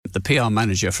the PR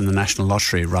manager from the National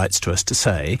Lottery writes to us to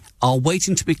say, are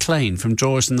waiting to be claimed from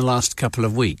drawers in the last couple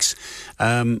of weeks.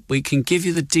 We can give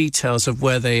you the details of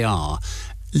where they are.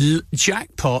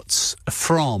 Jackpots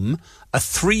from a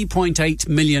 £3.8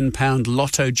 million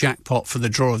lotto jackpot for the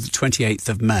draw of the 28th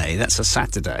of May. That's a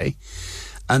Saturday.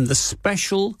 And the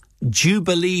special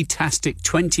Jubilee-tastic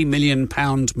 £20 million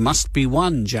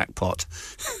must-be-won jackpot.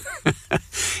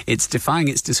 It's defying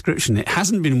its description. It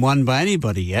hasn't been won by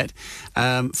anybody yet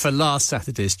for last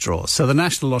Saturday's draw. So the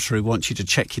National Lottery wants you to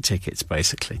check your tickets,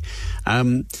 basically.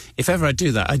 If ever I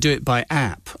do that, I do it by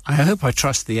app. I hope I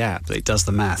trust the app that it does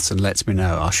the maths and lets me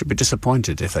know. I should be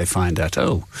disappointed if they find out,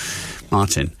 oh,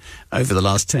 Martin, over the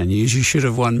last 10 years, you should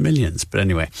have won millions. But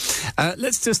anyway,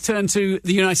 let's just turn to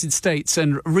the United States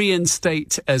and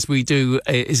reinstate, as we do,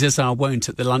 is our wont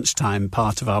at the lunchtime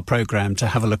part of our programme, to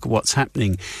have a look at what's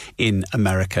happening in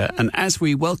America. And as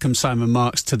we welcome Simon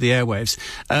Marks to the airwaves,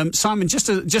 Simon, just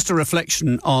a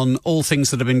reflection on all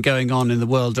things that have been going on in the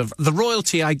world of the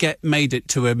royalty, I get, made it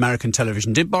to American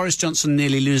television. Did Boris Johnson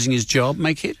nearly losing his job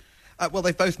make it? Well,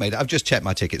 they've both made it. I've just checked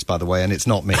my tickets, by the way, and it's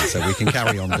not me, so we can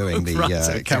carry on doing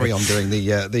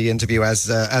the the interview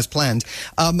as planned.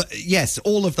 Yes,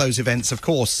 all of those events, of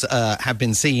course, have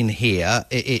been seen here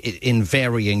in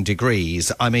varying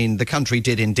degrees. I mean, the country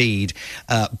did indeed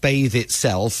bathe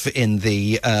itself in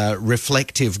the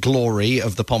reflective glory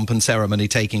of the pomp and ceremony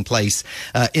taking place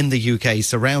in the UK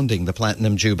surrounding the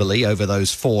Platinum Jubilee over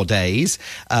those 4 days.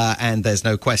 And there's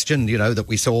no question, you know, that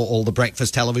we saw all the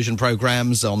breakfast television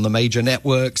programmes on the major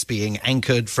networks being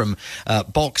anchored from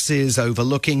boxes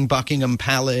overlooking Buckingham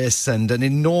Palace, and an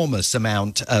enormous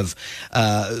amount of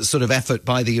sort of effort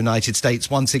by the United States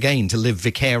once again to live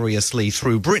vicariously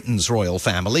through Britain's royal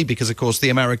family, because of course the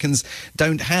Americans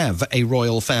don't have a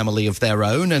royal family of their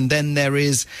own. And then there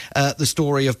is the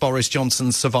story of Boris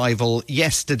Johnson's survival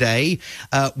yesterday,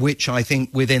 which I think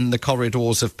within the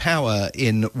corridors of power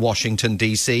in Washington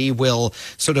DC will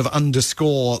sort of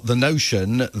underscore the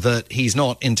notion that he's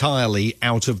not entirely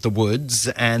out of the woods,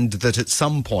 and that at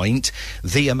some point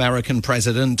the American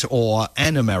president or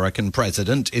an American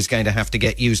president is going to have to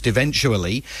get used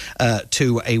eventually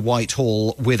to a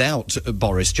Whitehall without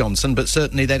Boris Johnson. But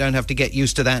certainly they don't have to get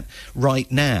used to that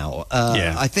right now.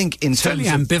 I think in terms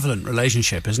of ambivalent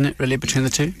relationship, isn't it, really, between the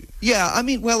two? Yeah, I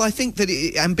mean, well, I think that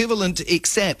ambivalent,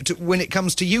 except when it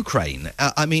comes to Ukraine.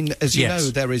 I mean, as you know,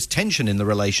 there is tension in the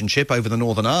relationship over the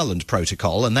Northern Ireland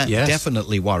Protocol, and that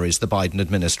definitely worries the Biden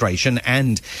administration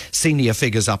and senior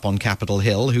figures up on Capitol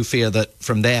Hill, who fear that,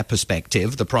 from their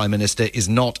perspective, the Prime Minister is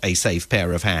not a safe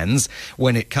pair of hands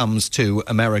when it comes to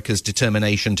America's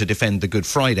determination to defend the Good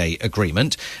Friday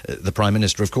Agreement. The Prime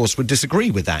Minister, of course, would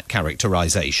disagree with that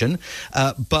characterization.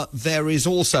 But there is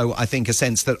also, I think, a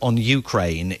sense that on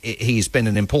Ukraine, he's been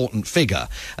an important figure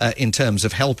in terms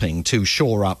of helping to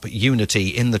shore up unity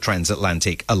in the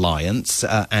transatlantic alliance.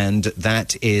 And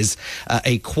that is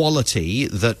a quality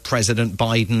that President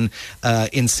Biden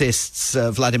insists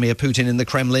Vladimir Putin in the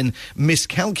Kremlin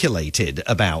miscalculated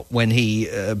about when he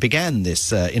began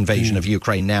this invasion of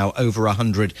Ukraine now over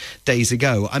 100 days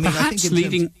ago. I mean, perhaps I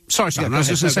think Sorry, Simon, I was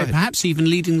just going to say, perhaps even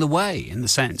leading the way, in the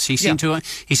sense. He seemed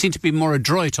to be more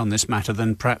adroit on this matter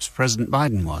than perhaps President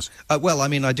Biden was. Well, I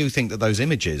mean, I do think that those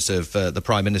images of the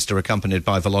Prime Minister accompanied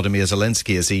by Volodymyr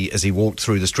Zelensky as he walked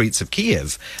through the streets of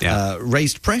Kiev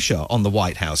raised pressure on the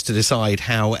White House to decide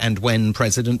how and when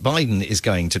President Biden is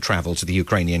going to travel to the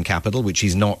Ukrainian capital, which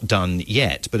he's not done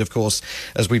yet. But of course,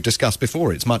 as we've discussed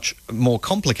before, it's much more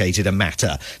complicated a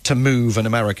matter to move an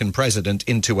American president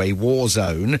into a war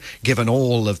zone, given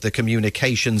all of the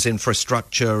communications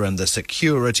infrastructure and the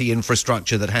security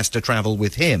infrastructure that has to travel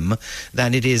with him,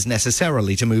 than it is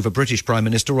necessarily to move a British Prime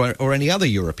Minister or any other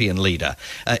European leader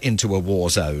into a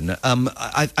war zone.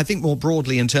 I think more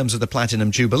broadly, in terms of the Platinum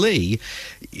Jubilee,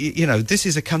 you know, this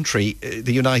is a country,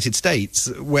 the United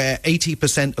States, where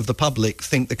 80% of the public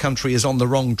think the country is on the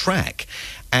wrong track.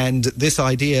 And this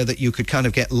idea that you could kind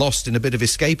of get lost in a bit of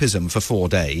escapism for 4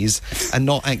 days and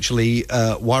not actually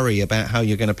worry about how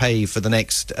you're going to pay for the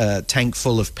next tank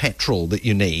full of petrol that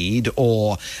you need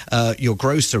or your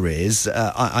groceries,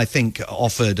 I think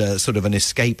offered a sort of an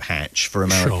escape hatch for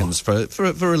Americans for a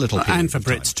little period and for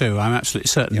Brits too, I'm absolutely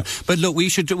certain. Yeah. But look, we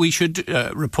should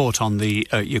report on the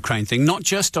Ukraine thing, not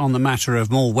just on the matter of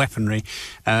more weaponry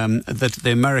that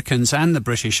the Americans and the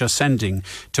British are sending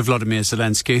to Volodymyr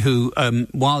Zelensky, who,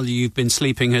 while you've been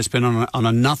sleeping, has been on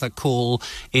another call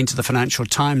into the Financial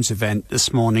Times event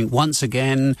this morning, once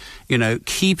again,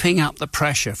 keeping up the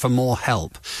pressure for more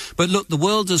help. But look, the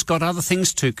world has got other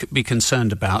things to be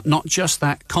concerned about, not just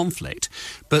that conflict,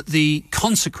 but the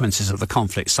consequences of the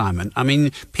conflict, Simon. I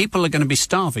mean, people are going to be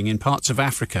starving in parts of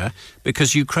Africa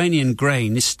because Ukrainian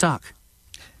grain is stuck.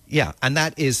 Yeah, and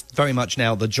that is very much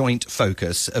now the joint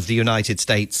focus of the United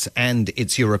States and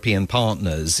its European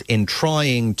partners in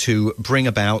trying to bring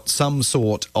about some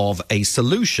sort of a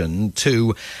solution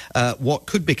to what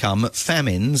could become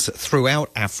famines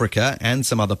throughout Africa and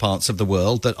some other parts of the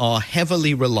world that are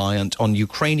heavily reliant on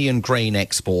Ukrainian grain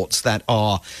exports that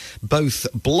are both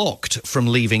blocked from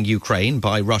leaving Ukraine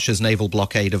by Russia's naval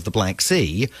blockade of the Black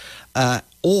Sea,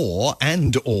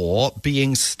 or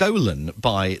being stolen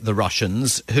by the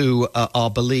Russians, who are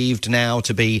believed now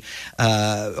to be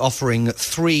offering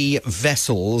 3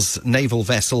 vessels, naval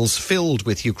vessels, filled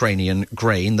with Ukrainian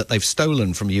grain that they've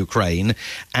stolen from Ukraine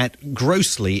at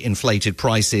grossly inflated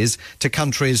prices to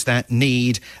countries that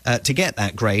need to get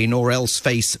that grain or else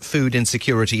face food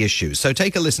insecurity issues. So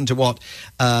take a listen to what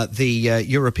the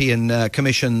European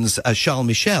Commission's Charles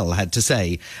Michel had to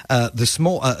say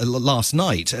last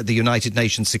night at the United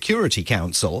Nations Security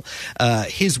Council.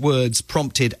 His words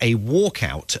prompted a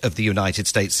walkout of the United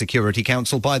States Security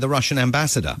Council by the Russian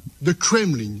ambassador. The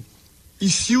Kremlin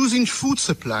is using food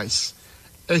supplies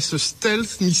as a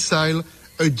stealth missile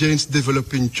against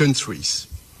developing countries.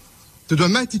 The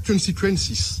dramatic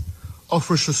consequences of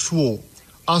Russia's war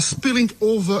are spilling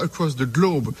over across the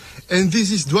globe, and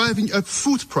this is driving up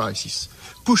food prices,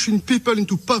 pushing people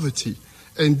into poverty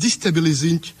and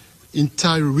destabilizing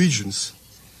entire regions.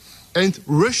 And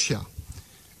Russia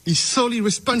is solely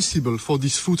responsible for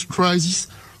this food crisis,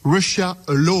 Russia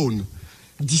alone,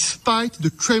 despite the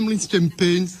Kremlin's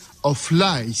campaign of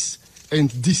lies and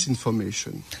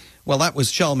disinformation. Well, that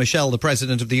was Charles Michel, the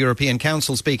President of the European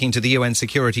Council, speaking to the UN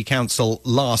Security Council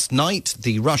last night.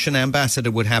 The Russian ambassador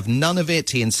would have none of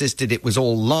it. He insisted it was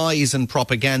all lies and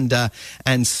propaganda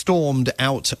and stormed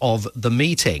out of the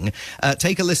meeting.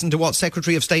 Take a listen to what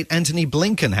Secretary of State Antony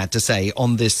Blinken had to say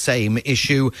on this same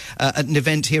issue at an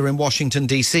event here in Washington,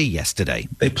 D.C. yesterday.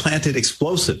 They planted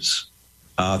explosives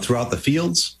throughout the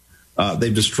fields.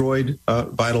 They've destroyed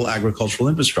vital agricultural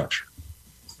infrastructure.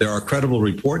 There are credible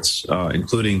reports,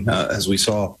 including, as we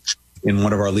saw in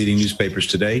one of our leading newspapers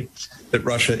today, that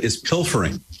Russia is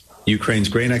pilfering Ukraine's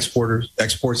grain exports,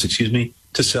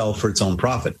 to sell for its own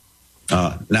profit.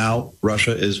 Now,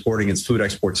 Russia is hoarding its food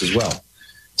exports as well.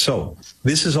 So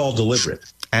this is all deliberate.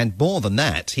 And more than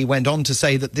that, he went on to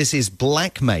say that this is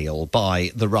blackmail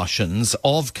by the Russians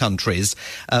of countries,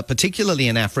 particularly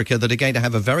in Africa, that are going to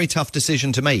have a very tough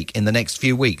decision to make in the next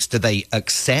few weeks. Do they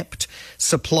accept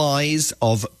supplies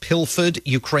of pilfered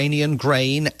Ukrainian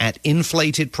grain at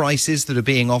inflated prices that are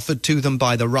being offered to them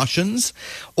by the Russians?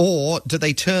 Or do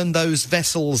they turn those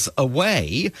vessels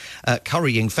away,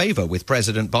 currying favour with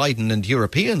President Biden and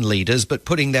European leaders, but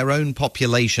putting their own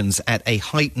populations at a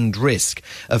heightened risk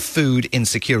of food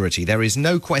insecurity? There is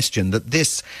no question that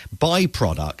this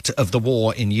byproduct of the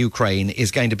war in Ukraine is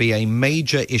going to be a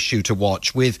major issue to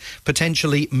watch, with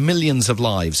potentially millions of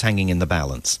lives hanging in the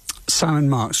balance. Simon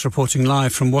Marks reporting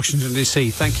live from Washington, D.C.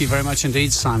 Thank you very much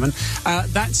indeed, Simon.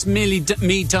 That's merely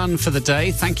me done for the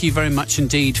day. Thank you very much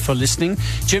indeed for listening.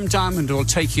 Jim Diamond will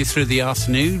take you through the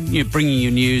afternoon, bringing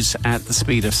you news at the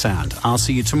speed of sound. I'll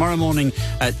see you tomorrow morning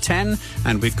at 10,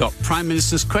 and we've got Prime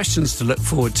Minister's questions to look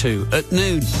forward to at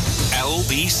noon.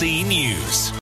 LBC News.